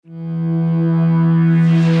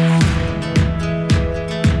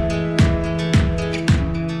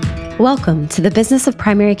Welcome to the Business of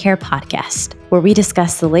Primary Care podcast, where we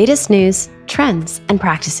discuss the latest news, trends, and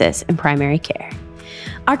practices in primary care.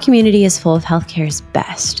 Our community is full of healthcare's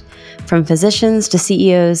best. From physicians to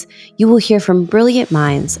CEOs, you will hear from brilliant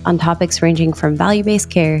minds on topics ranging from value-based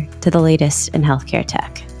care to the latest in healthcare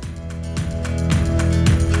tech.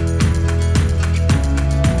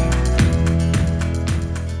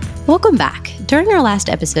 Welcome back. During our last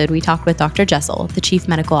episode, we talked with Dr. Jessel, the Chief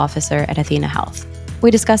Medical Officer at Athena Health. We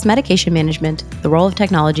discussed medication management, the role of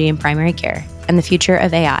technology in primary care, and the future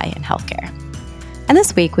of AI in healthcare. And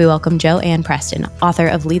this week, we welcome Joanne Preston, author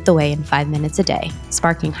of Lead the Way in 5 Minutes a Day,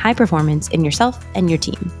 sparking high performance in yourself and your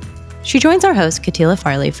team. She joins our host, Katila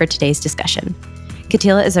Farley, for today's discussion.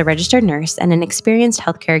 Katila is a registered nurse and an experienced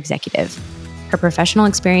healthcare executive. Her professional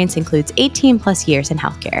experience includes 18 plus years in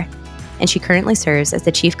healthcare, and she currently serves as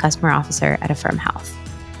the Chief Customer Officer at Affirm Health.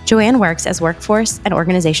 Joanne works as Workforce and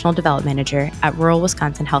Organizational Development Manager at Rural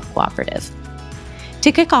Wisconsin Health Cooperative.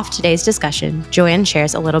 To kick off today's discussion, Joanne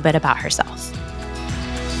shares a little bit about herself.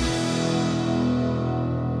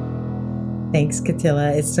 Thanks,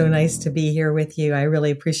 Katila. It's so nice to be here with you. I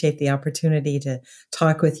really appreciate the opportunity to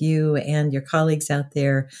talk with you and your colleagues out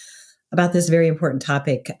there about this very important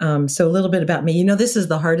topic. So a little bit about me. You know, this is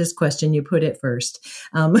the hardest question. You put it first.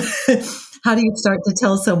 How do you start to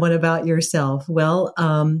tell someone about yourself? Well,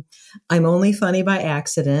 I'm only funny by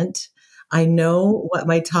accident. I know what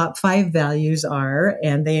my top 5 values are,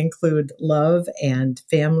 and they include love and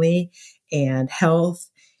family and health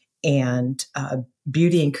and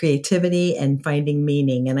beauty and creativity and finding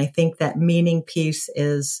meaning. And I think that meaning piece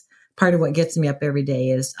is part of what gets me up every day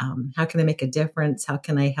is how can I make a difference? How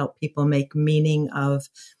can I help people make meaning of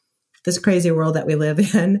this crazy world that we live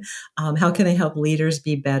in? How can I help leaders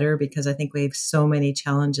be better? Because I think we have so many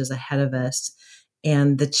challenges ahead of us.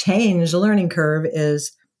 And the learning curve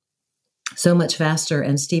is so much faster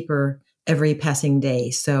and steeper every passing day.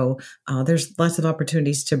 So there's lots of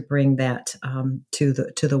opportunities to bring that to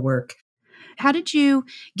the work. How did you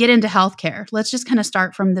get into healthcare? Let's just kind of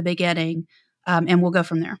start from the beginning. And we'll go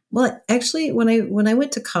from there. Well, actually, when I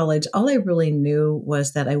went to college, all I really knew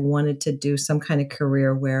was that I wanted to do some kind of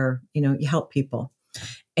career where, you help people.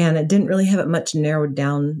 And I didn't really have it much narrowed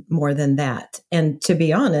down more than that. And to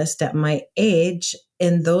be honest, at my age,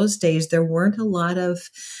 in those days, there weren't a lot of,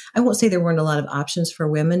 I won't say there weren't a lot of options for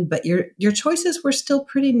women, but your choices were still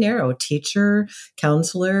pretty narrow. Teacher,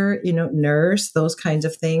 counselor, nurse, those kinds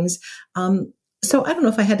of things. So I don't know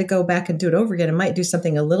if I had to go back and do it over again. I might do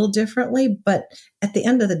something a little differently, but at the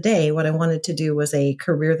end of the day, what I wanted to do was a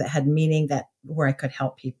career that had meaning, where I could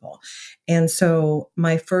help people. And so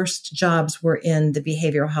my first jobs were in the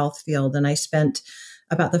behavioral health field, and I spent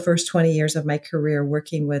about the first 20 years of my career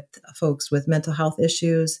working with folks with mental health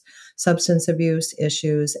issues, substance abuse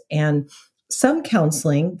issues, and some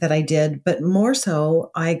counseling that I did, but more so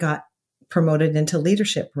I got promoted into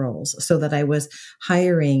leadership roles so that I was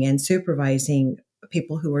hiring and supervising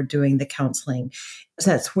people who were doing the counseling.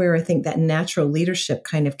 So that's where I think that natural leadership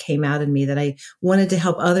kind of came out in me, that I wanted to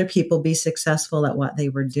help other people be successful at what they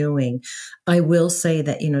were doing. I will say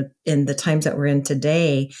that, in the times that we're in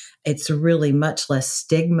today, it's really much less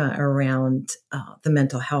stigma around the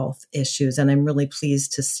mental health issues. And I'm really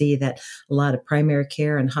pleased to see that a lot of primary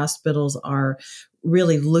care and hospitals are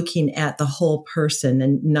really looking at the whole person,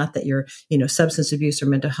 and not that your, substance abuse or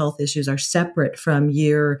mental health issues are separate from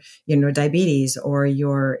your, diabetes or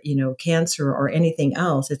your, cancer or anything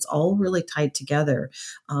else. It's all really tied together.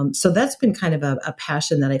 So that's been kind of a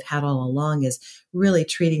passion that I've had all along, is really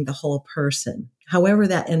treating the whole person, however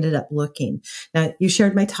that ended up looking. Now, you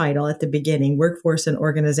shared my title at the beginning, Workforce and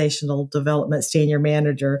Organizational Development Senior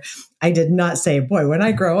Manager. I did not say, boy, when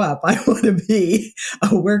I grow up, I want to be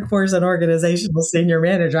a Workforce and Organizational Senior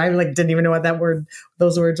Manager. I didn't even know what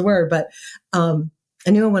those words were, but I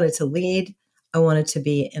knew I wanted to lead. I wanted to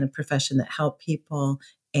be in a profession that helped people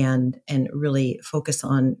and really focus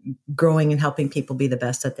on growing and helping people be the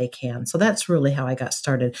best that they can. So that's really how I got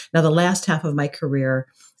started. Now, the last half of my career,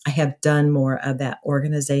 I have done more of that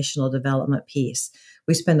organizational development piece.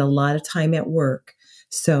 We spend a lot of time at work.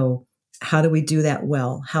 So how do we do that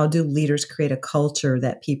well? How do leaders create a culture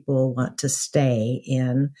that people want to stay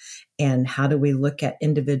in? And how do we look at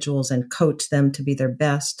individuals and coach them to be their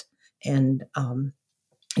best and,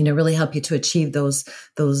 really help you to achieve those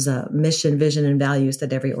mission, vision, and values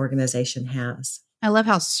that every organization has? I love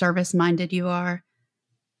how service-minded you are.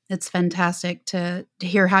 It's fantastic to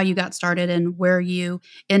hear how you got started and where you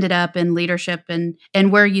ended up in leadership and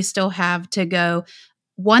where you still have to go.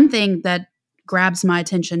 One thing that grabs my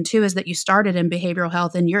attention too is that you started in behavioral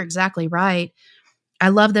health, and you're exactly right. I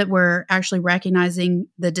love that we're actually recognizing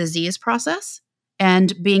the disease process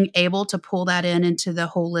and being able to pull that into the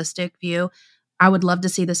holistic view. I would love to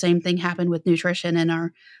see the same thing happen with nutrition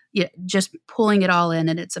and just pulling it all in,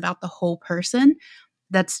 and it's about the whole person.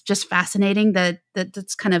 That's just fascinating.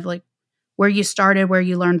 That's kind of like where you started, where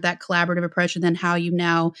you learned that collaborative approach, and then how you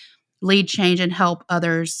now lead change and help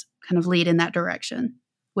others kind of lead in that direction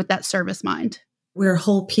with that service mind. We're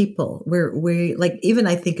whole people. We like, even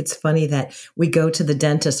I think it's funny that we go to the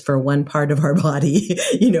dentist for one part of our body,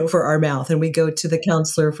 for our mouth, and we go to the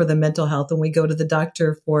counselor for the mental health, and we go to the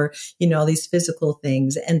doctor for, all these physical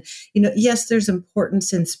things. And, yes, there's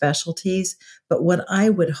importance in specialties, but what I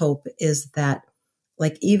would hope is that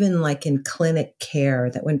even in clinic care,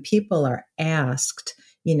 that when people are asked,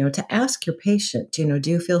 to ask your patient, do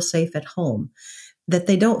you feel safe at home? That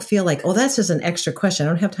they don't feel like, oh, that's just an extra question. I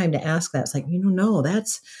don't have time to ask that. It's like, no,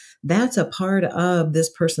 that's a part of this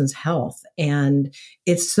person's health. And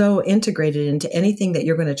it's so integrated into anything that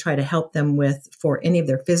you're going to try to help them with for any of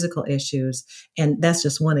their physical issues. And that's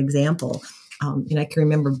just one example. I can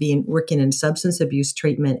remember working in substance abuse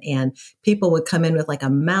treatment, and people would come in with like a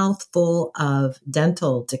mouthful of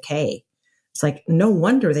dental decay. It's like, no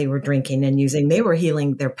wonder they were drinking and using, they were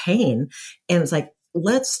healing their pain. And it's like,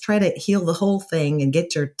 let's try to heal the whole thing and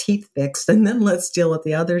get your teeth fixed. And then let's deal with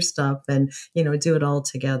the other stuff and, do it all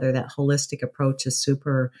together. That holistic approach is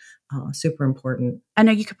super, super important. I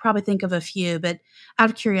know you could probably think of a few, but out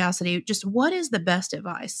of curiosity, just what is the best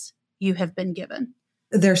advice you have been given?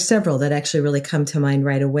 There are several that actually really come to mind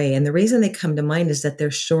right away. And the reason they come to mind is that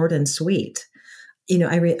they're short and sweet.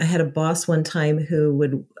 I had a boss one time who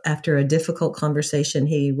would, after a difficult conversation,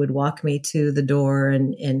 he would walk me to the door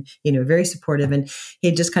and very supportive. And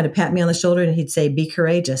he'd just kind of pat me on the shoulder and he'd say, be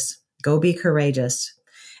courageous, go be courageous.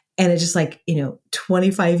 And it's just like,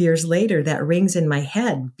 25 years later, that rings in my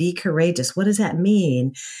head, be courageous. What does that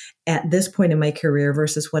mean at this point in my career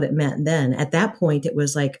versus what it meant then? At that point, it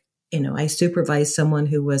was like, I supervised someone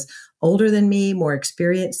who was older than me, more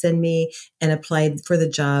experienced than me, and applied for the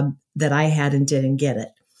job that I had and didn't get it.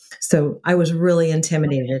 So I was really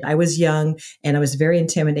intimidated. I was young and I was very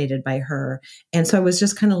intimidated by her. And so I was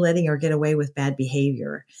just kind of letting her get away with bad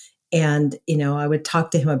behavior. And, I would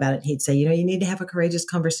talk to him about it. And he'd say, you need to have a courageous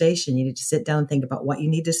conversation. You need to sit down and think about what you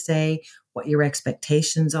need to say, what your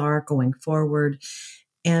expectations are going forward.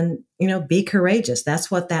 And, be courageous.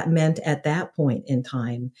 That's what that meant at that point in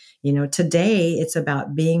time. Today it's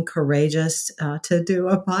about being courageous to do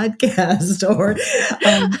a podcast or,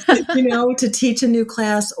 to teach a new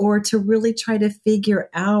class or to really try to figure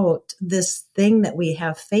out this thing that we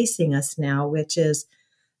have facing us now, which is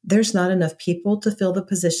there's not enough people to fill the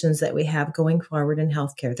positions that we have going forward in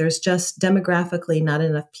healthcare. There's just demographically not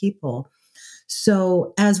enough people.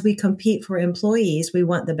 So as we compete for employees, we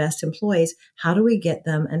want the best employees. How do we get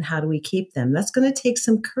them and how do we keep them? That's going to take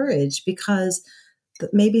some courage because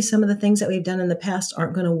maybe some of the things that we've done in the past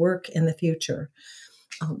aren't going to work in the future.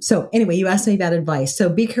 So anyway, you asked me about advice. So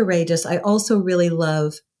be courageous. I also really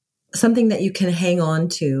love something that you can hang on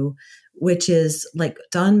to, which is like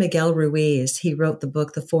Don Miguel Ruiz. He wrote the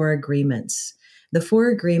book, The 4 Agreements. The 4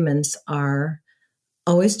 agreements are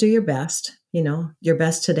always do your best. Your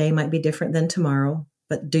best today might be different than tomorrow,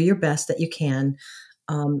 but do your best that you can.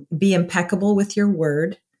 Be impeccable with your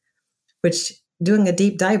word, which doing a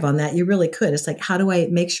deep dive on that, you really could. It's like, how do I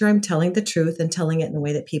make sure I'm telling the truth and telling it in a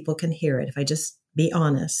way that people can hear it? If I just be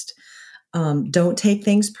honest, don't take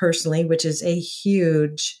things personally, which is a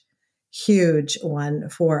huge, huge one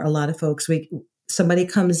for a lot of folks. Somebody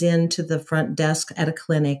comes into the front desk at a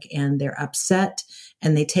clinic and they're upset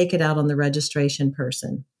and they take it out on the registration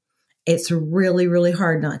person. It's really, really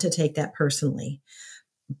hard not to take that personally.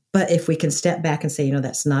 But if we can step back and say,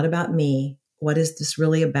 that's not about me. What is this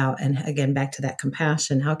really about? And again, back to that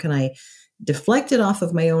compassion. How can I deflect it off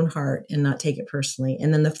of my own heart and not take it personally?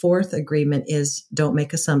 And then the 4th agreement is don't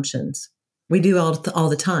make assumptions. We do all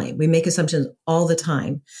the time. We make assumptions all the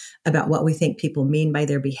time about what we think people mean by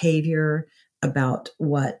their behavior, about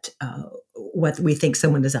what we think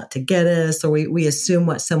someone is out to get us, or we assume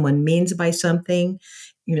what someone means by something.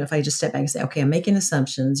 If I just step back and say, okay, I'm making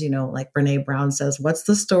assumptions, like Brene Brown says, what's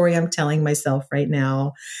the story I'm telling myself right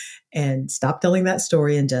now? And stop telling that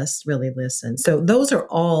story and just really listen. So those are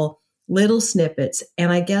all little snippets.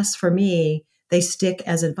 And I guess for me, they stick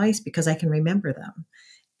as advice because I can remember them.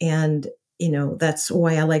 And, that's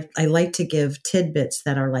why I like to give tidbits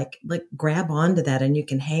that are like grab onto that and you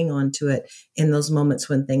can hang on to it in those moments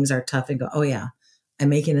when things are tough and go, oh yeah, I'm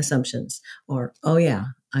making assumptions, or, oh yeah,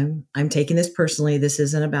 I'm taking this personally. This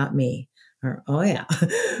isn't about me. Or, oh yeah,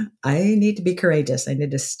 I need to be courageous. I need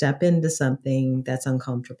to step into something that's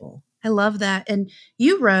uncomfortable. I love that. And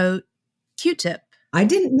you wrote Q-tip. I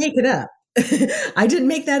didn't make it up. I didn't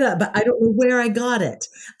make that up, but I don't know where I got it.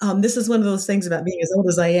 This is one of those things about being as old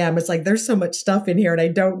as I am. It's like there's so much stuff in here and I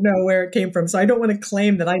don't know where it came from. So I don't want to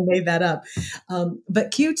claim that I made that up.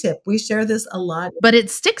 But Q-tip, we share this a lot. But it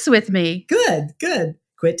sticks with me. Good, good.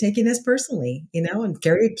 Quit taking this personally, and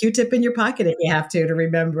carry a Q-tip in your pocket if you have to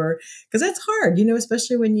remember, because that's hard,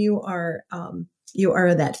 especially when you are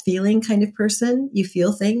that feeling kind of person. You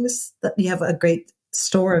feel things, that you have a great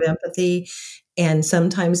store of empathy. And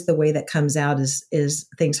sometimes the way that comes out is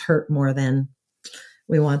things hurt more than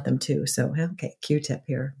we want them to. So, okay, Q-tip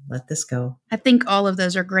here. Let this go. I think all of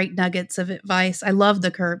those are great nuggets of advice. I love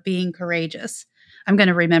the being courageous. I'm going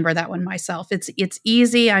to remember that one myself. It's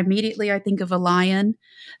easy. I think of a lion.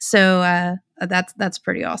 So that's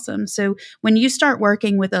pretty awesome. So when you start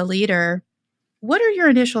working with a leader, what are your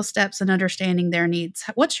initial steps in understanding their needs?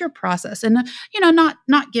 What's your process? And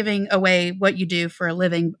not giving away what you do for a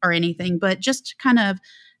living or anything, but just kind of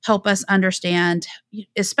help us understand.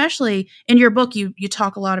 Especially in your book, you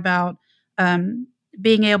talk a lot about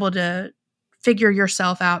being able to figure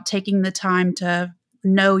yourself out, taking the time to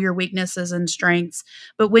know your weaknesses and strengths.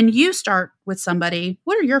 But when you start with somebody,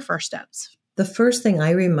 what are your first steps? The first thing I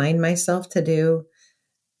remind myself to do,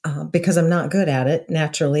 because I'm not good at it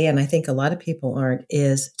naturally, and I think a lot of people aren't,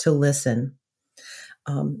 is to listen.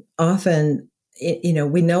 Often,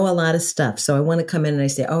 we know a lot of stuff. So I want to come in and I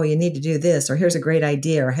say, oh, you need to do this, or here's a great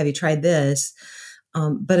idea, or have you tried this?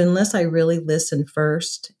 But unless I really listen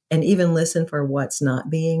first and even listen for what's not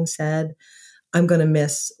being said, I'm going to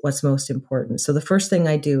miss what's most important. So the first thing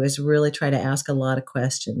I do is really try to ask a lot of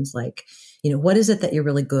questions like, what is it that you're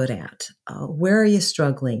really good at? Where are you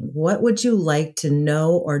struggling? What would you like to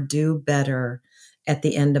know or do better at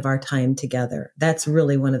the end of our time together? That's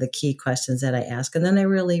really one of the key questions that I ask. And then I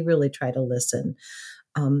really, really try to listen,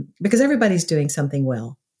 because everybody's doing something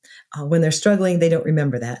well. When they're struggling, they don't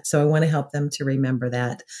remember that. So I want to help them to remember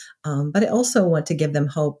that. But I also want to give them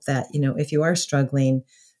hope that, if you are struggling,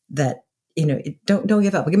 that don't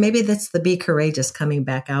give up. Maybe that's the be courageous coming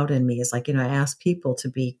back out in me, is like, I ask people to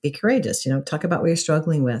be courageous, talk about what you're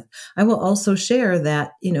struggling with. I will also share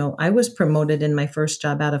that, I was promoted in my first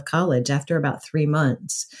job out of college after about 3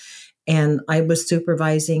 months, and I was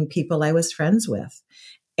supervising people I was friends with.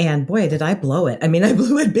 And boy, did I blow it. I mean, I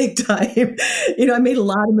blew it big time. I made a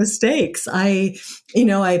lot of mistakes. I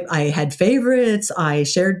had favorites. I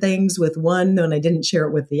shared things with one when I didn't share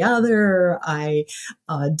it with the other. I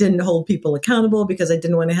didn't hold people accountable because I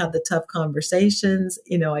didn't want to have the tough conversations.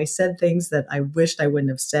 I said things that I wished I wouldn't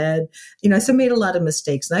have said. So I made a lot of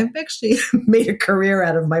mistakes. And I've actually made a career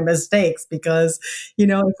out of my mistakes because, if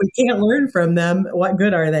we can't learn from them, what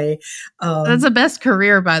good are they? That's the best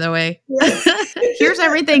career, by the way. Yes. Here's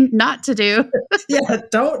everything not to do. Yeah,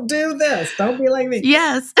 don't do this. Don't be like me.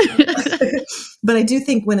 Yes. But I do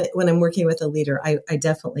think when I'm working with a leader, I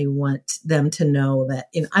definitely want them to know that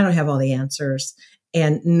I don't have all the answers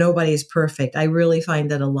and nobody's perfect. I really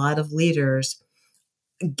find that a lot of leaders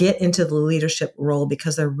get into the leadership role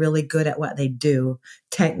because they're really good at what they do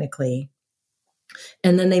technically.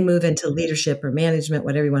 And then they move into leadership or management,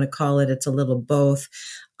 whatever you want to call it. It's a little both.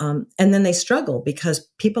 And then they struggle because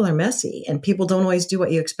people are messy and people don't always do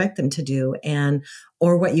what you expect them to do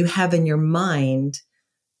or what you have in your mind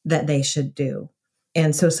that they should do.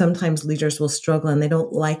 And so sometimes leaders will struggle and they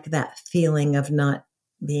don't like that feeling of not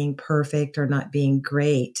being perfect or not being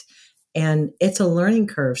great. And it's a learning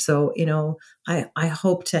curve. So, I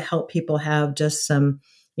hope to help people have just some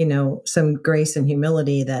grace and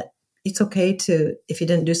humility that it's okay to, if you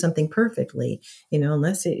didn't do something perfectly,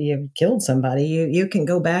 unless you've killed somebody, you can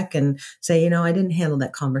go back and say, I didn't handle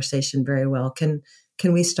that conversation very well. Can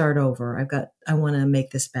we start over? I want to make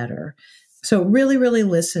this better. So really, really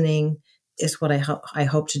listening is what I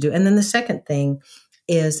hope to do. And then the second thing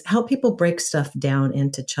is help people break stuff down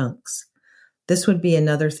into chunks. This would be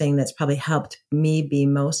another thing that's probably helped me be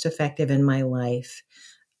most effective in my life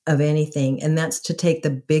of anything. And that's to take the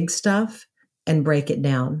big stuff and break it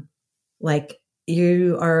down. Like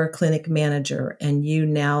you are a clinic manager and you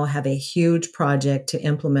now have a huge project to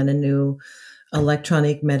implement a new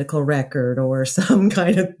electronic medical record or some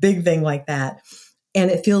kind of big thing like that. And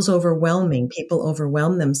it feels overwhelming. People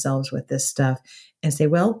overwhelm themselves with this stuff and say,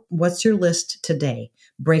 well, what's your list today?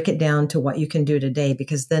 Break it down to what you can do today,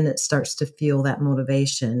 because then it starts to feel that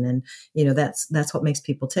motivation. And, that's what makes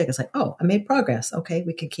people tick. It's like, oh, I made progress. Okay,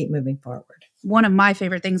 we can keep moving forward. One of my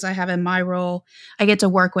favorite things I have in my role, I get to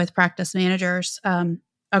work with practice managers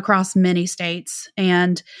across many states.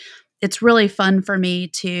 And it's really fun for me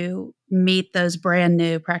to meet those brand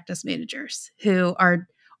new practice managers who are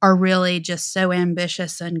really just so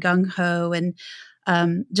ambitious and gung-ho. And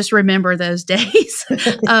just remember those days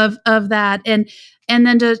of that. And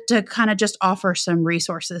then to kind of just offer some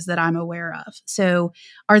resources that I'm aware of. So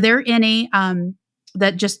are there any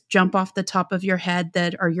that just jump off the top of your head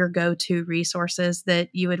that are your go-to resources that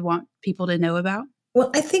you would want people to know about?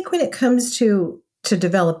 Well, I think when it comes to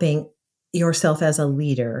developing yourself as a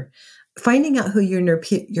leader, finding out who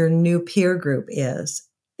your new peer group is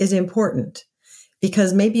important,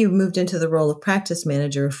 because maybe you moved into the role of practice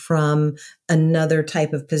manager from another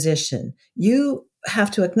type of position. You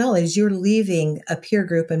have to acknowledge you're leaving a peer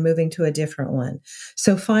group and moving to a different one.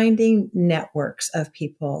 So finding networks of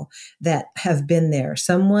people that have been there,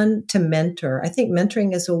 someone to mentor. I think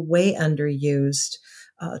mentoring is a way underused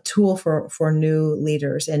tool for new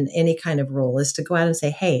leaders in any kind of role, is to go out and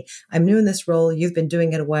say, hey, I'm new in this role. You've been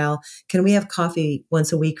doing it a while. Can we have coffee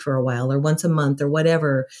once a week for a while, or once a month, or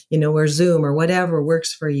whatever, or Zoom, or whatever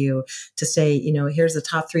works for you, to say, here's the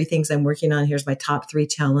top 3 things I'm working on. Here's my top 3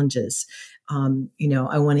 challenges.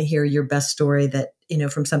 I want to hear your best story that,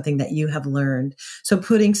 from something that you have learned. So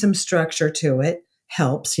putting some structure to it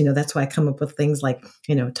helps. That's why I come up with things like,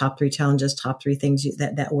 top 3 challenges, top 3 things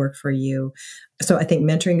that work for you. So I think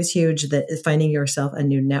mentoring is huge, that is finding yourself a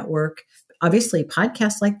new network. Obviously,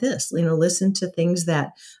 podcasts like this, listen to things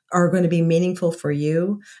that are going to be meaningful for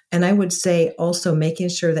you. And I would say also making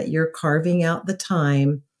sure that you're carving out the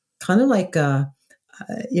time, kind of like,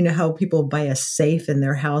 how people buy a safe in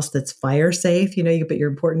their house that's fire safe. You put your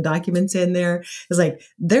important documents in there. It's like,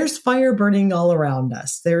 there's fire burning all around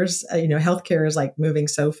us. There's, healthcare is like moving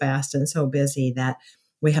so fast and so busy that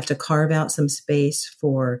we have to carve out some space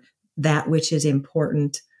for that which is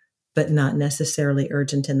important, but not necessarily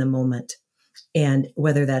urgent in the moment. And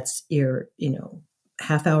whether that's your,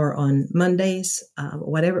 half hour on Mondays,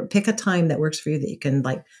 whatever, pick a time that works for you that you can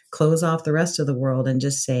like close off the rest of the world and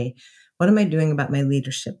just say, what am I doing about my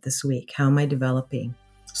leadership this week? How am I developing?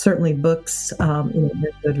 Certainly books, they're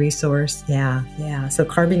a good resource. Yeah. So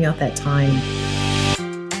carving out that time.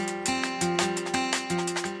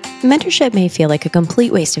 Mentorship may feel like a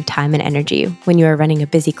complete waste of time and energy when you are running a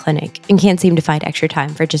busy clinic and can't seem to find extra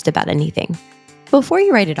time for just about anything. Before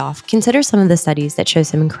you write it off, consider some of the studies that show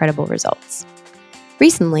some incredible results.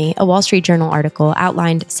 Recently, a Wall Street Journal article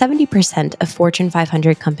outlined 70% of Fortune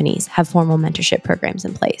 500 companies have formal mentorship programs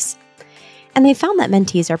in place. And they found that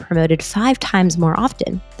mentees are promoted 5 times more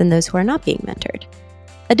often than those who are not being mentored.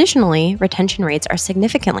 Additionally, retention rates are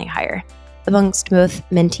significantly higher amongst both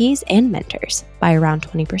mentees and mentors by around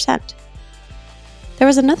 20%. There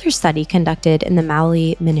was another study conducted in the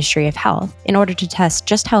Mali Ministry of Health in order to test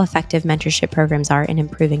just how effective mentorship programs are in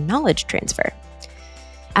improving knowledge transfer.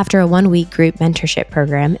 After a 1-week group mentorship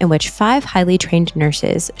program in which 5 highly trained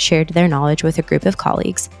nurses shared their knowledge with a group of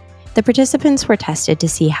colleagues, the participants were tested to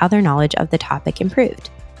see how their knowledge of the topic improved.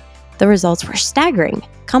 The results were staggering.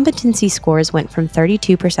 Competency scores went from 32%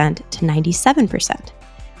 to 97%,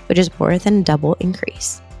 which is more than a double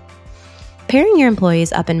increase. Pairing your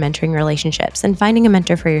employees up in mentoring relationships and finding a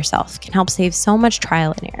mentor for yourself can help save so much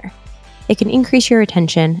trial and error. It can increase your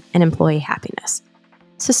retention and employee happiness.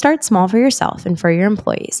 So start small for yourself and for your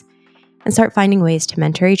employees, and start finding ways to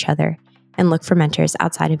mentor each other and look for mentors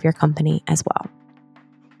outside of your company as well.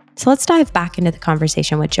 So let's dive back into the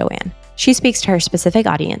conversation with Joanne. She speaks to her specific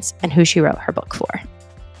audience and who she wrote her book for.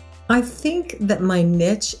 I think that my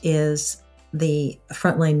niche is the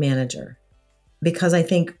frontline manager, because I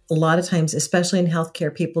think a lot of times, especially in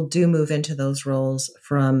healthcare, people do move into those roles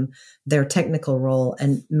from their technical role,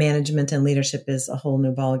 and management and leadership is a whole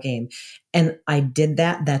new ballgame. And I did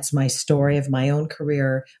that. That's my story of my own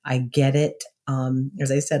career. I get it.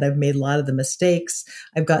 As I said, I've made a lot of the mistakes.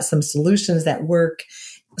 I've got some solutions that work.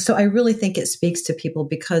 So I really think it speaks to people,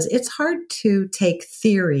 because it's hard to take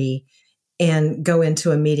theory and go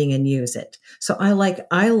into a meeting and use it. So I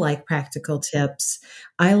like practical tips.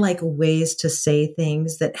 I like ways to say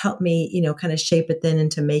things that help me, kind of shape it then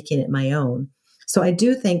into making it my own. So I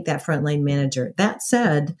do think that frontline manager. That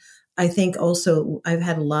said, I think also I've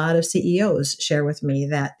had a lot of CEOs share with me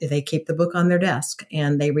that they keep the book on their desk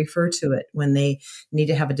and they refer to it when they need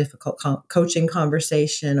to have a difficult coaching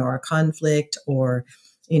conversation or a conflict, or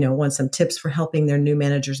want some tips for helping their new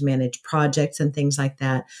managers manage projects and things like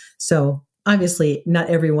that. So obviously not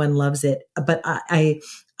everyone loves it, but I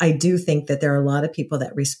do think that there are a lot of people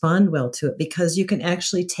that respond well to it, because you can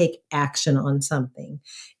actually take action on something.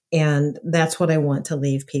 And that's what I want to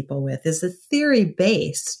leave people with, is a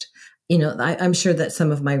theory-based. I'm sure that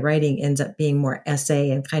some of my writing ends up being more essay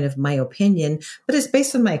and kind of my opinion, but it's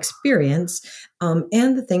based on my experience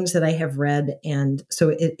and the things that I have read. And so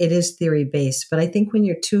it is theory-based. But I think when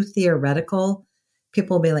you're too theoretical,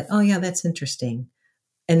 people will be like, oh, yeah, that's interesting.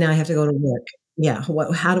 And now I have to go to work. Yeah.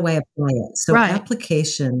 How do I apply it? So Right.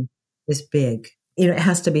 application is big. It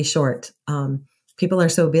has to be short. People are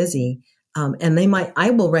so busy. And I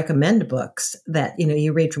will recommend books that,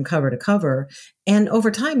 you read from cover to cover. And over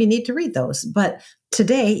time, you need to read those. But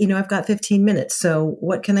today, I've got 15 minutes. So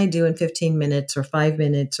what can I do in 15 minutes or 5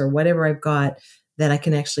 minutes or whatever I've got that I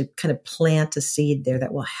can actually kind of plant a seed there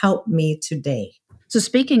that will help me today? So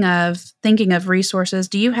speaking of thinking of resources,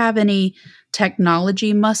 do you have any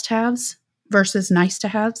technology must-haves versus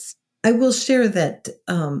nice-to-haves? I will share that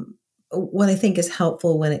what I think is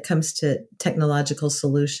helpful when it comes to technological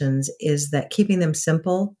solutions is that keeping them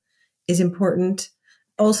simple is important.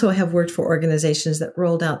 Also, I have worked for organizations that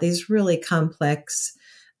rolled out these really complex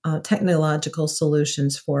technological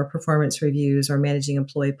solutions for performance reviews or managing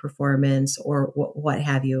employee performance or what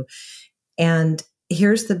have you. And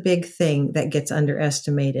here's the big thing that gets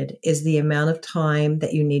underestimated is the amount of time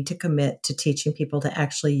that you need to commit to teaching people to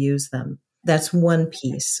actually use them. That's one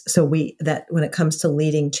piece. So that when it comes to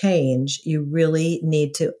leading change, you really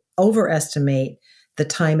need to overestimate the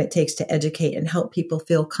time it takes to educate and help people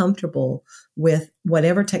feel comfortable with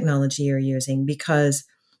whatever technology you're using. Because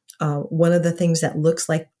one of the things that looks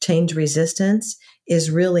like change resistance is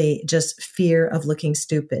really just fear of looking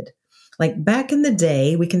stupid. Like back in the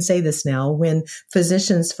day, we can say this now, when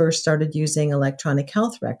physicians first started using electronic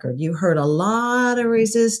health record, you heard a lot of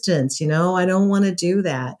resistance. I don't want to do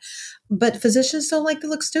that. But physicians don't like to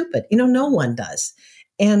look stupid. No one does.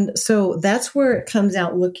 And so that's where it comes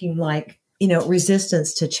out looking like,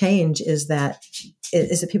 resistance to change is that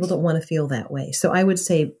people don't want to feel that way. So I would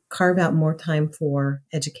say carve out more time for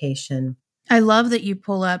education. I love that you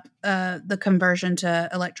pull up the conversion to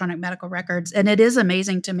electronic medical records. And it is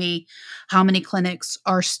amazing to me how many clinics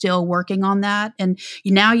are still working on that. And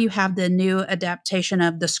now you have the new adaptation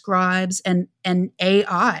of the scribes and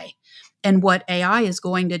AI and what AI is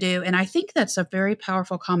going to do. And I think that's a very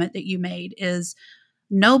powerful comment that you made is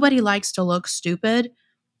nobody likes to look stupid.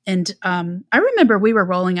 And I remember we were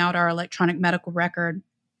rolling out our electronic medical record,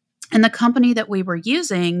 and the company that we were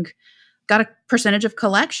using got a percentage of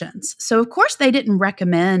collections. So, of course, they didn't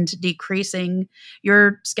recommend decreasing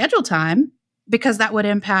your schedule time because that would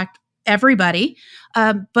impact everybody.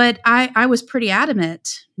 But I was pretty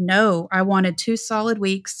adamant. No, I wanted 2 solid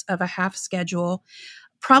weeks of a half schedule.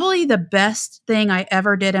 Probably the best thing I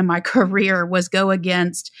ever did in my career was go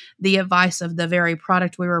against the advice of the very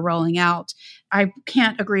product we were rolling out. I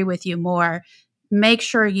can't agree with you more. Make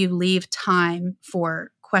sure you leave time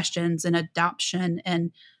for questions and adoption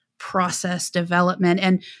and process development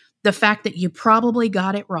and the fact that you probably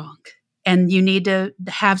got it wrong and you need to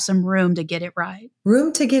have some room to get it right.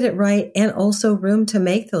 Room to get it right and also room to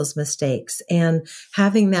make those mistakes and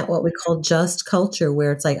having that what we call just culture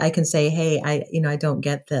where it's like I can say, hey, I don't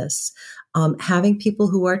get this. Having people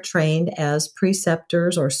who are trained as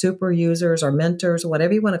preceptors or super users or mentors or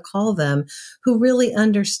whatever you want to call them who really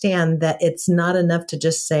understand that it's not enough to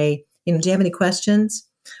just say, do you have any questions?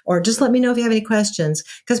 Or just let me know if you have any questions,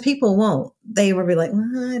 because people won't. They will be like,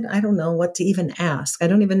 I don't know what to even ask. I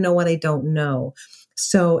don't even know what I don't know.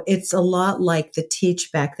 So it's a lot like the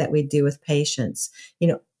teach back that we do with patients.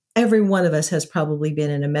 Every one of us has probably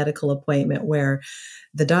been in a medical appointment where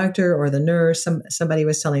the doctor or the nurse, somebody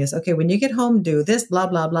was telling us, okay, when you get home, do this, blah,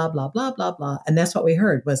 blah, blah, blah, blah, blah, blah. And that's what we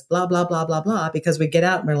heard was blah, blah, blah, blah, blah, because we get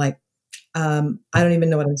out and we're like, I don't even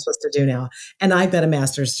know what I'm supposed to do now. And I've got a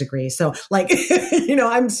master's degree. So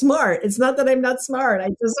I'm smart. It's not that I'm not smart. I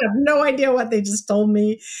just have no idea what they just told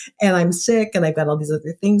me. And I'm sick and I've got all these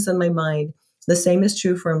other things in my mind. The same is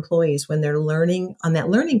true for employees when they're learning on that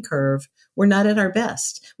learning curve. We're not at our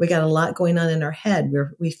best. We got a lot going on in our head.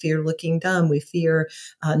 We fear looking dumb. We fear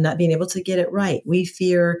not being able to get it right. We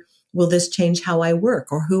fear, will this change how I work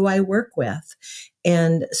or who I work with?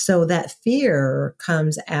 And so that fear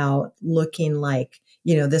comes out looking like,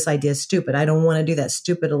 this idea is stupid. I don't want to do that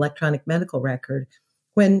stupid electronic medical record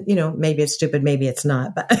when, maybe it's stupid, maybe it's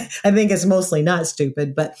not, but I think it's mostly not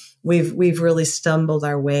stupid, but we've really stumbled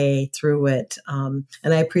our way through it. And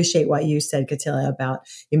I appreciate what you said, Katila, about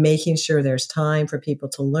making sure there's time for people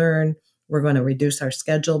to learn. We're going to reduce our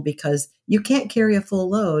schedule because you can't carry a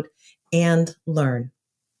full load and learn.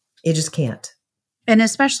 You just can't. And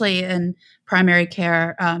especially in primary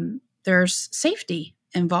care, there's safety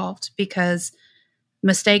involved because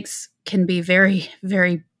mistakes can be very,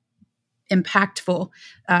 very impactful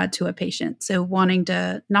to a patient. So wanting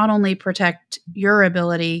to not only protect your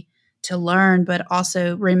ability to learn, but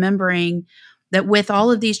also remembering that with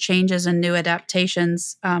all of these changes and new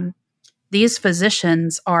adaptations, these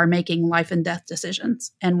physicians are making life and death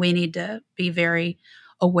decisions. And we need to be very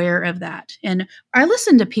aware of that. And I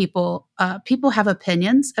listen to people. People have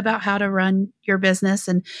opinions about how to run your business,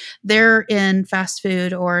 and they're in fast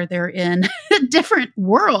food or they're in a different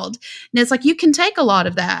world. And it's like you can take a lot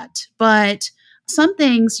of that, but some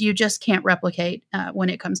things you just can't replicate when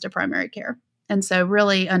it comes to primary care. And so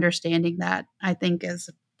really understanding that, I think, is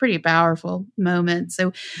a pretty powerful moment.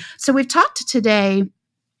 So we've talked today,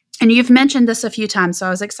 and you've mentioned this a few times, so I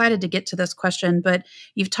was excited to get to this question, but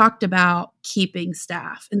you've talked about keeping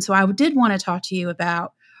staff. And so I did want to talk to you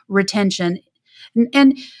about retention.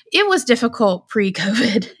 And it was difficult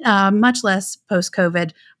pre-COVID, much less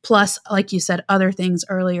post-COVID, plus, like you said, other things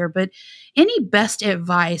earlier. But any best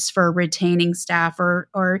advice for retaining staff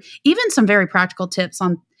or even some very practical tips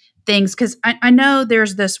on things? Because I know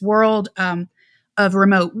there's this world of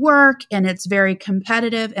remote work, and it's very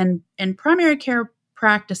competitive, and primary care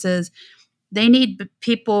practices, they need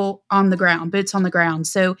people on the ground, boots on the ground.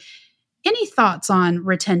 So any thoughts on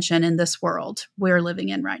retention in this world we're living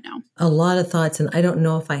in right now? A lot of thoughts, and I don't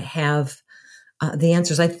know if I have the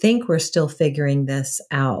answers. I think we're still figuring this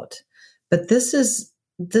out. But this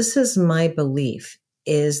is my belief,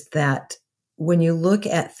 is that when you look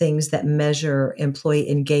at things that measure employee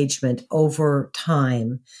engagement over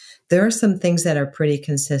time, there are some things that are pretty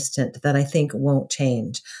consistent that I think won't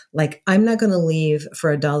change. Like, I'm not going to leave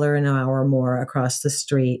for $1 an hour more across the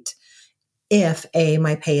street if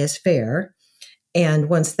my pay is fair. And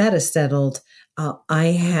once that is settled, I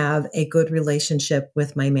have a good relationship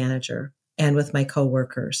with my manager and with my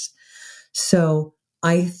coworkers. So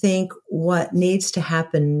I think what needs to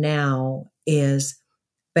happen now is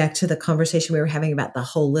back to the conversation we were having about the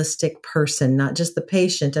holistic person, not just the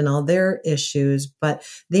patient and all their issues, but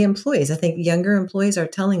the employees. I think younger employees are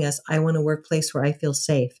telling us, I want a workplace where I feel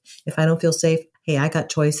safe. If I don't feel safe, hey, I got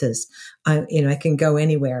choices. I can go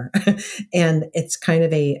anywhere. And it's kind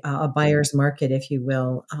of a buyer's market, if you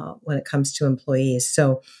will, when it comes to employees.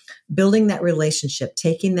 So building that relationship,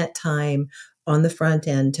 taking that time on the front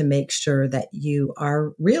end to make sure that you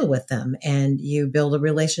are real with them and you build a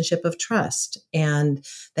relationship of trust and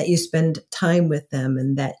that you spend time with them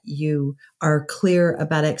and that you are clear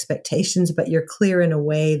about expectations, but you're clear in a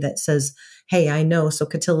way that says, hey, I know. So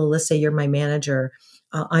Katila, let's say you're my manager.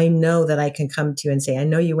 I know that I can come to you and say, I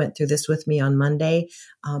know you went through this with me on Monday,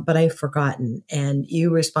 but I've forgotten. And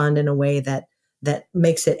you respond in a way that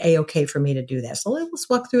makes it A-okay for me to do that. So let's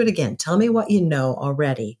walk through it again. Tell me what you know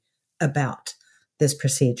already about this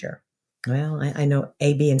procedure. Well, I know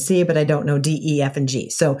A, B, and C, but I don't know D, E, F, and G.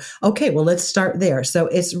 So, okay, well, let's start there. So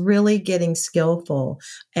it's really getting skillful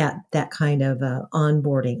at that kind of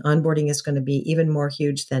onboarding. Onboarding is going to be even more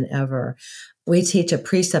huge than ever. We teach a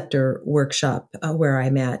preceptor workshop where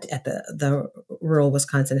I'm at the Rural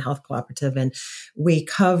Wisconsin Health Cooperative, and we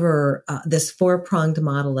cover this 4-pronged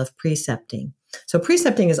model of precepting. So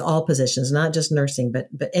precepting is all positions, not just nursing, but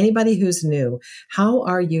anybody who's new. How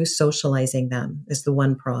are you socializing them is the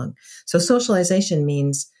 1 prong. So socialization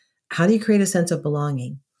means, how do you create a sense of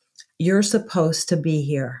belonging? You're supposed to be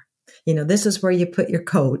here. This is where you put your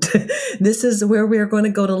coat. This is where we're going to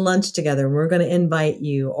go to lunch together. We're going to invite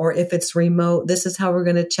you. Or if it's remote, this is how we're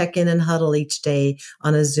going to check in and huddle each day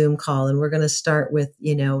on a Zoom call. And we're going to start with,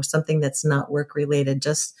 something that's not work related,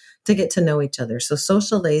 just to get to know each other. So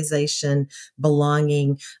socialization,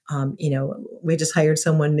 belonging, we just hired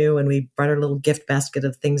someone new and we brought her a little gift basket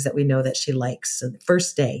of things that we know that she likes. So the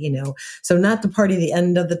first day, so not the party the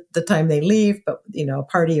end of the time they leave, but, a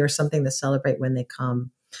party or something to celebrate when they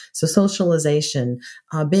come. So socialization,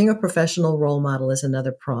 being a professional role model is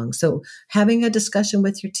another prong. So having a discussion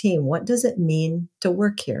with your team, what does it mean to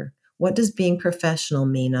work here? What does being professional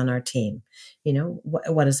mean on our team?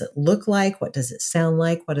 What does it look like? What does it sound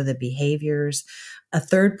like? What are the behaviors? A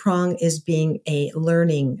third prong is being a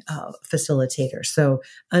learning facilitator. So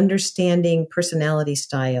understanding personality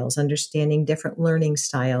styles, understanding different learning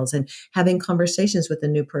styles, and having conversations with a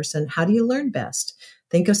new person. How do you learn best?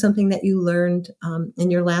 Think of something that you learned in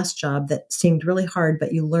your last job that seemed really hard,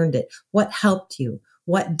 but you learned it. What helped you?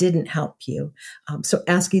 What didn't help you? So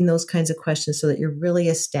asking those kinds of questions so that you're really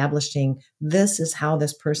establishing this is how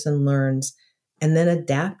this person learns, and then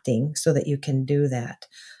adapting so that you can do that.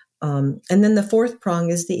 And then the 4th prong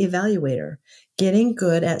is the evaluator, getting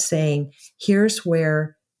good at saying, here's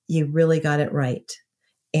where you really got it right.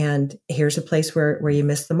 And here's a place where you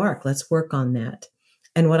missed the mark. Let's work on that.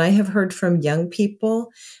 And what I have heard from young people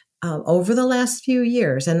over the last few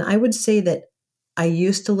years, and I would say that I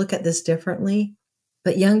used to look at this differently,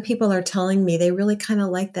 but young people are telling me they really kind of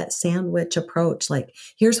like that sandwich approach. Like,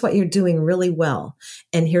 here's what you're doing really well,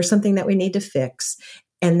 and here's something that we need to fix.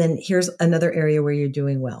 And then here's another area where you're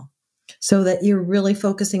doing well. so that you're really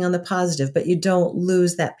focusing on the positive, but you don't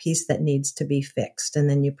lose that piece that needs to be fixed. And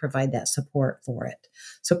then you provide that support for it.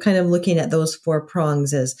 So kind of looking at those 4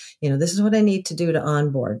 prongs as, this is what I need to do to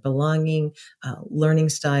onboard: belonging, learning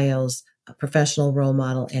styles, a professional role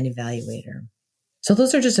model, and evaluator. So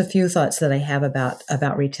those are just a few thoughts that I have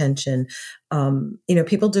about retention.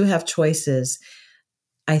 People do have choices.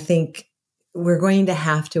 I think we're going to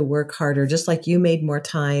have to work harder, just like you made more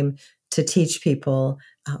time to teach people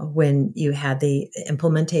when you had the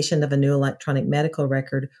implementation of a new electronic medical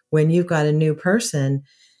record. When you've got a new person,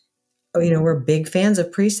 we're big fans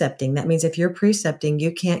of precepting. That means if you're precepting,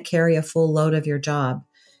 you can't carry a full load of your job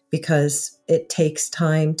because it takes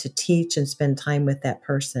time to teach and spend time with that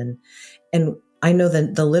person. And I know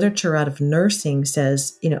that the literature out of nursing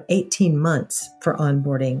says, 18 months for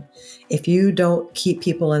onboarding. If you don't keep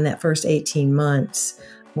people in that first 18 months,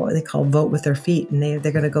 what they call vote with their feet, and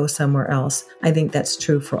they're going to go somewhere else. I think that's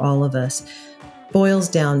true for all of us. Boils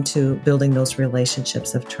down to building those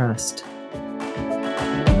relationships of trust.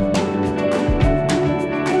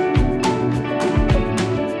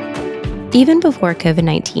 Even before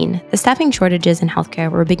COVID-19, the staffing shortages in healthcare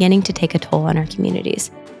were beginning to take a toll on our communities.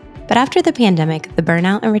 But after the pandemic, the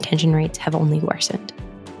burnout and retention rates have only worsened.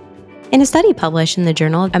 In a study published in the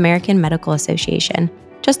Journal of American Medical Association,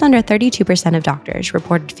 just under 32% of doctors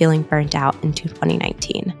reported feeling burnt out in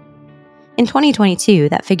 2019. In 2022,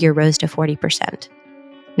 that figure rose to 40%.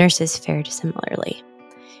 Nurses fared similarly.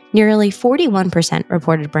 Nearly 41%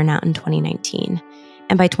 reported burnout in 2019,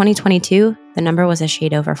 and by 2022, the number was a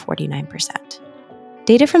shade over 49%.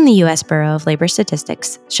 Data from the U.S. Bureau of Labor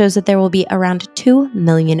Statistics shows that there will be around 2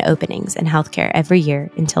 million openings in healthcare every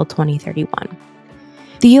year until 2031.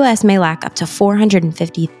 The U.S. may lack up to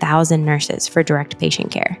 450,000 nurses for direct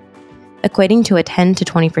patient care, equating to a 10 to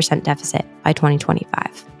 20% deficit by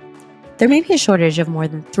 2025. There may be a shortage of more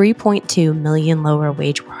than 3.2 million lower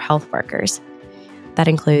wage health workers. That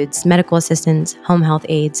includes medical assistants, home health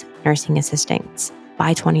aides, nursing assistants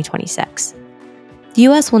by 2026. The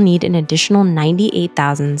U.S. will need an additional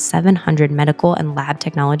 98,700 medical and lab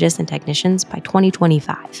technologists and technicians by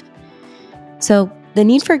 2025. So, the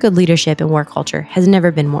need for good leadership and work culture has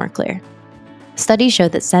never been more clear. Studies show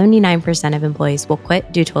that 79% of employees will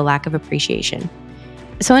quit due to a lack of appreciation.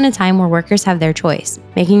 So in a time where workers have their choice,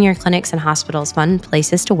 making your clinics and hospitals fun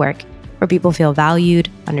places to work where people feel valued,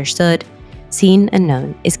 understood, seen, and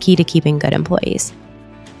known is key to keeping good employees.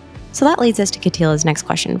 So that leads us to Katila's next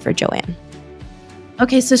question for Joanne.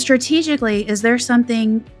 Okay, so strategically, is there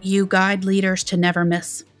something you guide leaders to never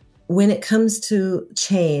miss? When it comes to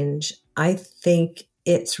change, I think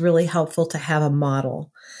it's really helpful to have a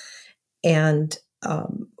model. And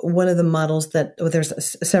one of the models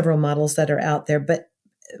there's several models that are out there, but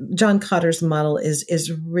John Cotter's model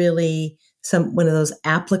is really one of those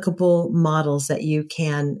applicable models that you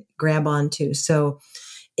can grab onto. So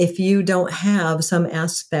if you don't have some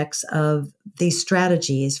aspects of these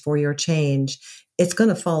strategies for your change, it's going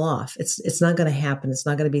to fall off. It's not going to happen. It's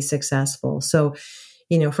not going to be successful. So,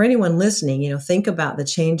 for anyone listening, think about the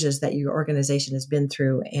changes that your organization has been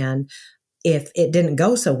through. And if it didn't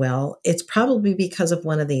go so well, it's probably because of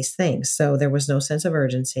one of these things. So there was no sense of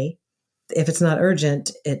urgency. If it's not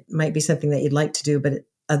urgent, it might be something that you'd like to do, but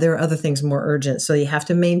there are other things more urgent. So you have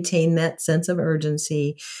to maintain that sense of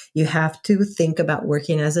urgency. You have to think about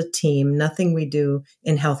working as a team. Nothing we do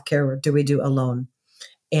in healthcare do we do alone.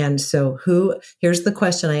 And so here's the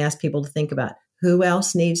question I ask people to think about. Who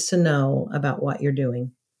else needs to know about what you're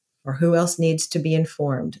doing? Or who else needs to be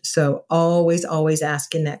informed? So always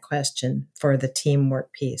asking that question for the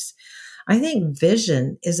teamwork piece. I think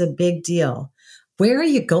vision is a big deal. Where are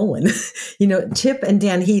you going? Chip and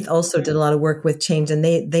Dan Heath also did a lot of work with change, and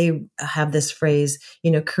they have this phrase,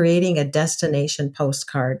 creating a destination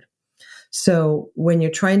postcard. So when you're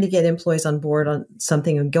trying to get employees on board on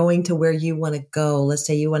something and going to where you want to go, let's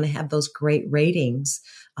say you want to have those great ratings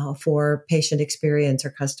for patient experience or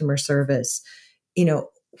customer service,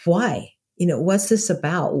 why? What's this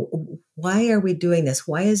about? Why are we doing this?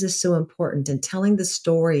 Why is this so important? And telling the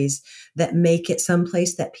stories that make it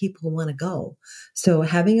someplace that people want to go. So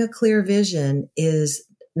having a clear vision is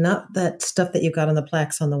not that stuff that you've got on the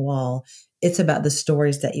plaques on the wall. It's about the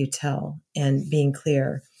stories that you tell and being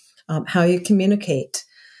clear. How you communicate.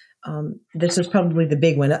 This is probably the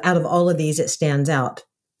big one. Out of all of these, it stands out.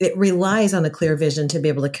 It relies on a clear vision to be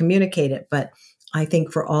able to communicate it. But I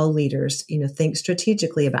think for all leaders, think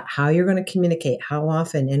strategically about how you're going to communicate, how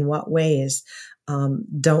often, in what ways.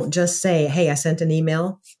 Don't just say, hey, I sent an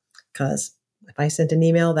email, because if I sent an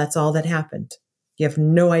email, that's all that happened. You have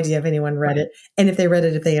no idea if anyone read it. And if they read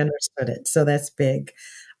it, if they understood it. So that's big.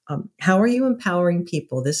 How are you empowering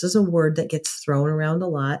people? This is a word that gets thrown around a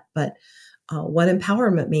lot, but what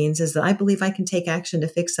empowerment means is that I believe I can take action to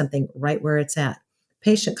fix something right where it's at.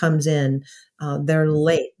 Patient comes in, they're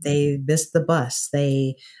late, they missed the bus,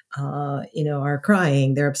 they, are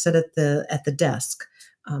crying, they're upset at the desk.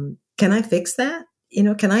 Can I fix that?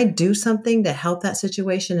 Can I do something to help that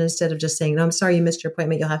situation instead of just saying, no, I'm sorry, you missed your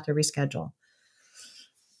appointment, you'll have to reschedule.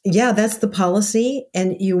 Yeah, that's the policy.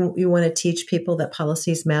 And you want to teach people that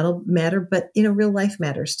policies matter, but real life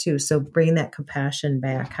matters too. So bring that compassion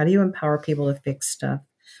back. How do you empower people to fix stuff?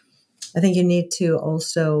 I think you need to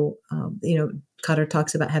also, Cotter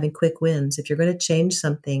talks about having quick wins. If you're going to change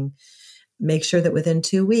something, make sure that within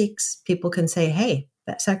 2 weeks, people can say, hey,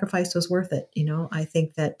 that sacrifice was worth it. I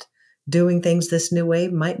think that doing things this new way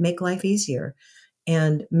might make life easier.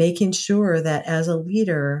 And making sure that as a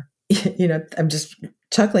leader, I'm just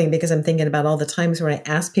chuckling because I'm thinking about all the times when I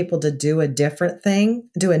asked people to do a different thing,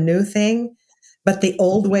 do a new thing, but the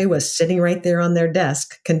old way was sitting right there on their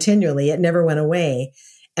desk continually. It never went away.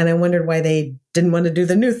 And I wondered why they didn't want to do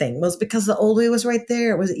the new thing. Well, it's because the old way was right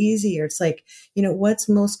there. It was easier. It's like, what's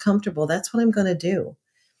most comfortable? That's what I'm going to do.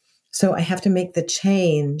 So I have to make the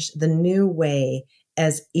change, the new way,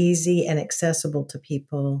 as easy and accessible to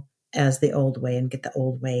people as the old way and get the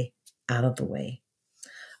old way out of the way.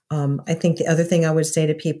 I think the other thing I would say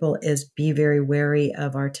to people is be very wary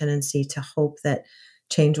of our tendency to hope that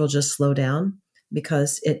change will just slow down,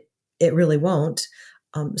 because it really won't.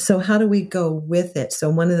 So how do we go with it? So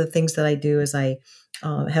one of the things that I do is I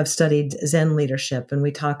have studied Zen leadership, and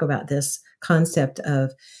we talk about this concept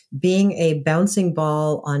of being a bouncing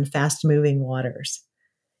ball on fast-moving waters.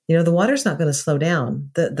 The water's not going to slow down.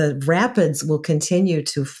 The rapids will continue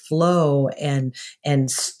to flow and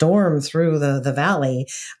storm through the valley.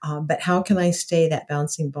 But how can I stay that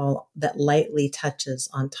bouncing ball that lightly touches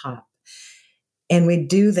on top? And we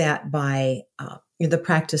do that by the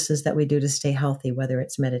practices that we do to stay healthy, whether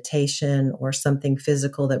it's meditation or something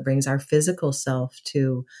physical that brings our physical self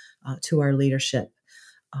to our leadership.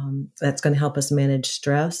 That's going to help us manage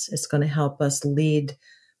stress. It's going to help us lead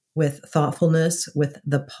with thoughtfulness, with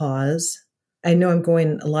the pause. I know I'm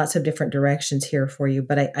going lots of different directions here for you,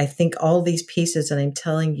 but I think all these pieces that I'm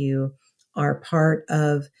telling you are part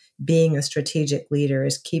of being a strategic leader,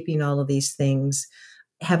 is keeping all of these things,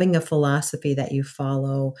 having a philosophy that you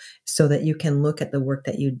follow so that you can look at the work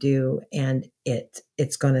that you do and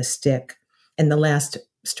it's going to stick. And the last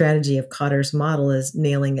strategy of Cotter's model is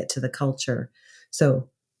nailing it to the culture. So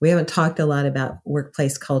we haven't talked a lot about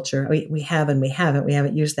workplace culture. We have and we haven't. We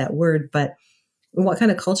haven't used that word, but what kind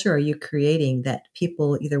of culture are you creating that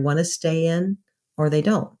people either want to stay in or they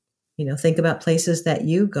don't? Think about places that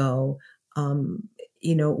you go.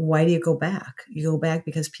 Why do you go back? You go back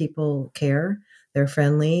because people care. They're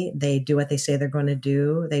friendly. They do what they say they're going to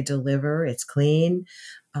do. They deliver. It's clean.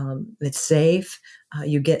 It's safe.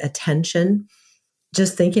 You get attention.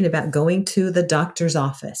 Just thinking about going to the doctor's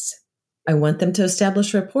office. I want them to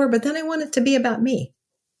establish rapport, but then I want it to be about me.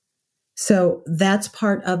 So that's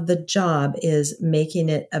part of the job, is making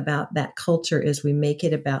it about that culture, is we make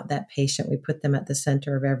it about that patient. We put them at the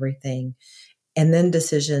center of everything. And then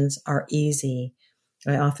decisions are easy.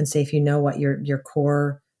 I often say, if you know what your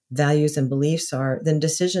core values and beliefs are, then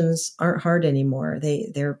decisions aren't hard anymore.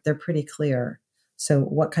 They're pretty clear. So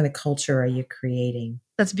what kind of culture are you creating?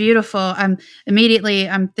 That's beautiful. I'm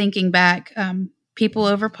thinking back, people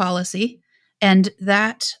over policy, and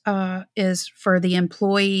that is for the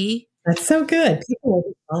employee. That's so good. People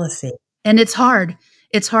over policy. And it's hard.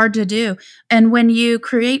 It's hard to do. And when you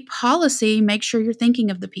create policy, make sure you're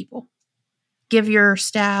thinking of the people. Give your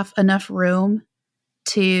staff enough room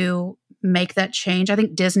to make that change. I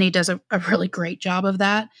think Disney does a really great job of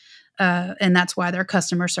that. And that's why their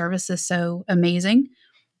customer service is so amazing,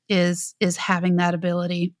 is having that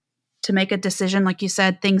ability to make a decision. Like you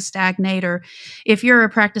said, things stagnate, or if you're a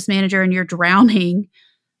practice manager and you're drowning,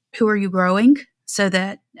 who are you growing so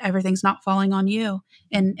that everything's not falling on you?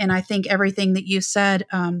 And I think everything that you said,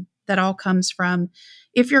 that all comes from,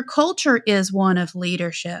 if your culture is one of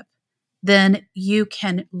leadership, then you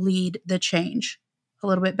can lead the change a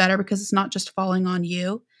little bit better, because it's not just falling on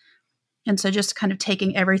you. And so just kind of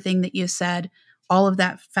taking everything that you said, all of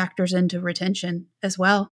that factors into retention as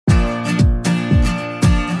well.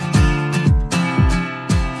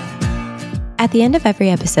 At the end of every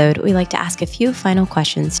episode, we like to ask a few final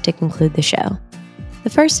questions to conclude the show. The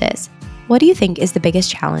first is, what do you think is the biggest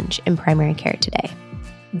challenge in primary care today?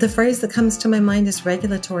 The phrase that comes to my mind is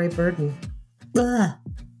regulatory burden.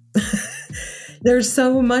 There's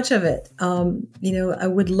so much of it. I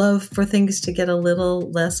would love for things to get a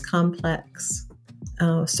little less complex.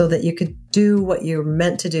 so that you could do what you're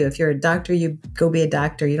meant to do. If you're a doctor, you go be a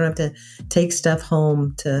doctor. You don't have to take stuff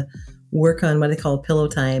home to work on what they call pillow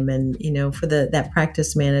time. And, for that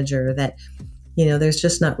practice manager, that, there's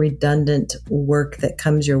just not redundant work that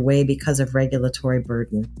comes your way because of regulatory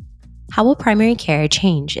burden. How will primary care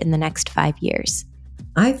change in the next 5 years?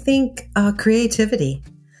 I think creativity.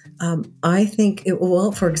 I think,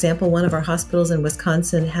 for example, one of our hospitals in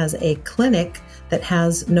Wisconsin has a clinic that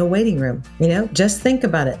has no waiting room. Just think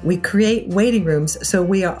about it. We create waiting rooms, so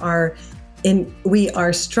we are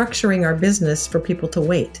structuring our business for people to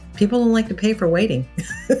wait. People don't like to pay for waiting.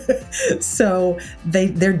 So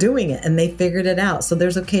they're doing it, and they figured it out. So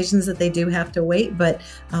there's occasions that they do have to wait, but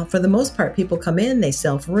for the most part, people come in, they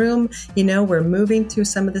self-room. We're moving through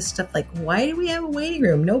some of this stuff like, why do we have a waiting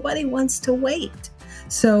room? Nobody wants to wait.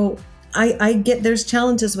 So I get there's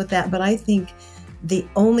challenges with that, but I think the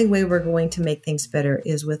only way we're going to make things better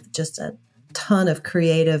is with just a ton of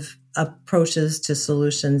creative approaches to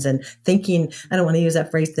solutions and thinking. I don't want to use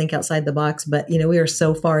that phrase, think outside the box, but we are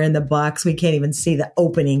so far in the box, we can't even see the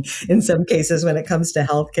opening in some cases when it comes to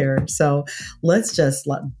healthcare. So let's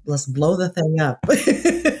blow the thing up.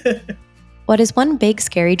 What is one big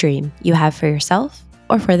scary dream you have for yourself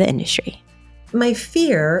or for the industry? My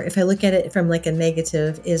fear, if I look at it from like a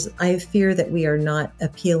negative, is I fear that we are not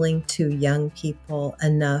appealing to young people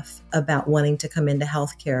enough about wanting to come into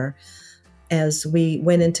healthcare. As we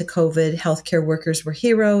went into COVID, healthcare workers were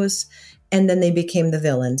heroes, and then they became the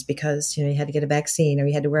villains because, you had to get a vaccine, or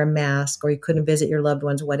you had to wear a mask, or you couldn't visit your loved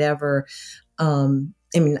ones, whatever. I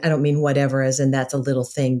don't mean whatever as in that's a little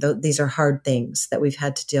thing. These are hard things that we've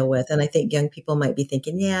had to deal with. And I think young people might be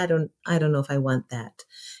thinking, I don't know if I want that.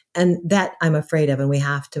 And that I'm afraid of, and we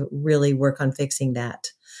have to really work on fixing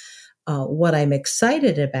that. What I'm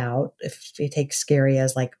excited about, if you take scary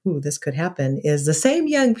as like, ooh, this could happen, is the same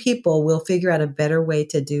young people will figure out a better way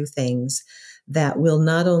to do things that will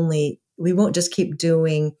we won't just keep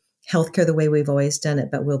doing healthcare the way we've always done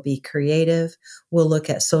it, but we'll be creative. We'll look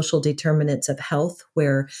at social determinants of health,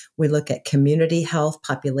 where we look at community health,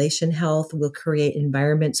 population health. We'll create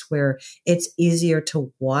environments where it's easier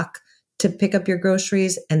to walk to pick up your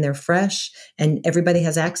groceries and they're fresh and everybody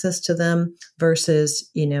has access to them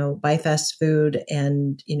versus, buy fast food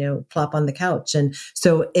and, plop on the couch. And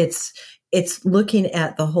so it's looking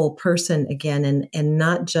at the whole person again and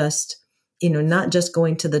not just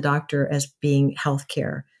going to the doctor as being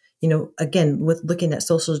healthcare. Again, with looking at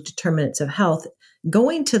social determinants of health,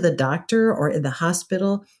 going to the doctor or the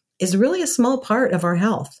hospital is really a small part of our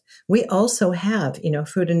health. We also have,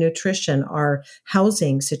 food and nutrition, our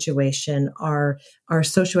housing situation, our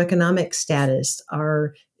socioeconomic status,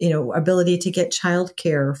 our, ability to get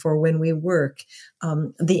childcare for when we work,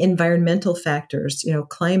 the environmental factors,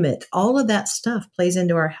 climate, all of that stuff plays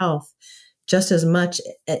into our health just as much.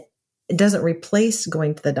 It doesn't replace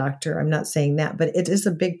going to the doctor. I'm not saying that, but it is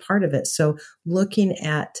a big part of it. So looking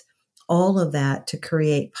at all of that to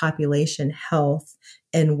create population health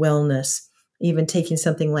and wellness, even taking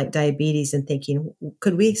something like diabetes and thinking,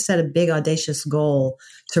 could we set a big audacious goal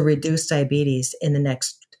to reduce diabetes in the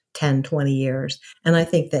next 10, 20 years? And I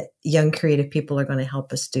think that young creative people are going to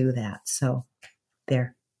help us do that. So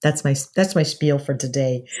that's my spiel for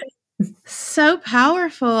today. So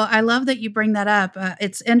powerful. I love that you bring that up.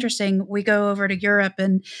 It's interesting. We go over to Europe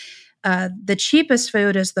and the cheapest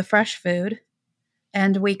food is the fresh food.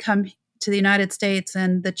 And we come to the United States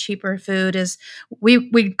and the cheaper food is,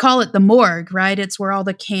 we call it the morgue, right? It's where all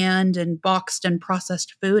the canned and boxed and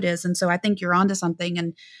processed food is. And so I think you're onto something,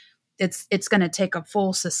 and it's going to take a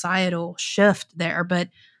full societal shift there. But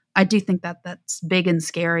I do think that that's big and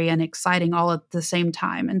scary and exciting all at the same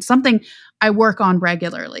time, and something I work on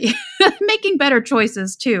regularly, making better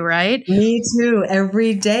choices too, right? Me too,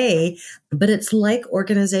 every day. But it's like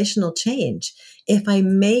organizational change. If I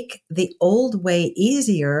make the old way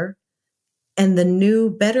easier and the new,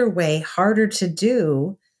 better way harder to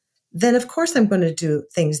do, then of course I'm going to do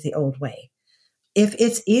things the old way. If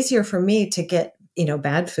it's easier for me to get,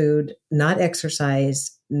 bad food, not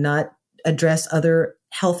exercise, not address other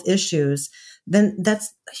health issues, then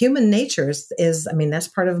that's human nature that's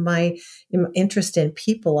part of my interest in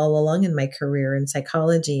people all along in my career in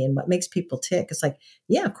psychology and what makes people tick. It's like,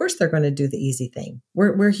 yeah, of course they're going to do the easy thing.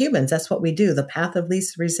 We're humans. That's what we do. The path of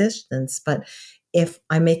least resistance. But if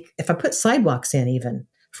I put sidewalks in even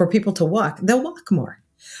for people to walk, they'll walk more.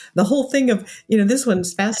 The whole thing of, this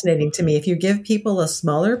one's fascinating to me. If you give people a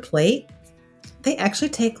smaller plate, they actually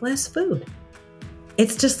take less food.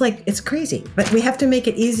 It's just like, it's crazy, but we have to make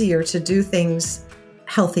it easier to do things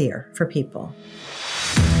healthier for people.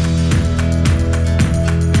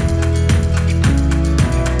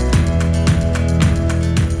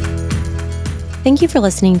 Thank you for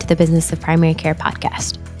listening to the Business of Primary Care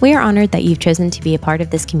podcast. We are honored that you've chosen to be a part of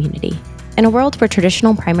this community. In a world where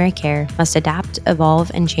traditional primary care must adapt, evolve,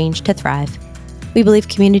 and change to thrive, we believe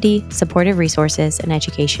community, supportive resources, and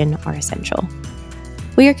education are essential.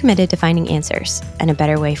 We are committed to finding answers and a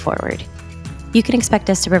better way forward. You can expect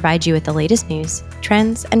us to provide you with the latest news,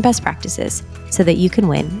 trends, and best practices so that you can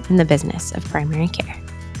win in the business of primary care.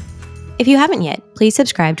 If you haven't yet, please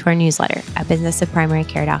subscribe to our newsletter at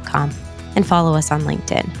businessofprimarycare.com and follow us on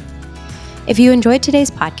LinkedIn. If you enjoyed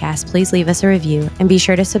today's podcast, please leave us a review and be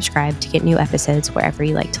sure to subscribe to get new episodes wherever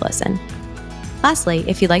you like to listen. Lastly,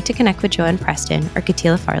 if you'd like to connect with Joe and Preston or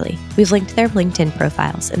Katila Farley, we've linked their LinkedIn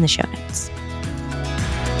profiles in the show notes.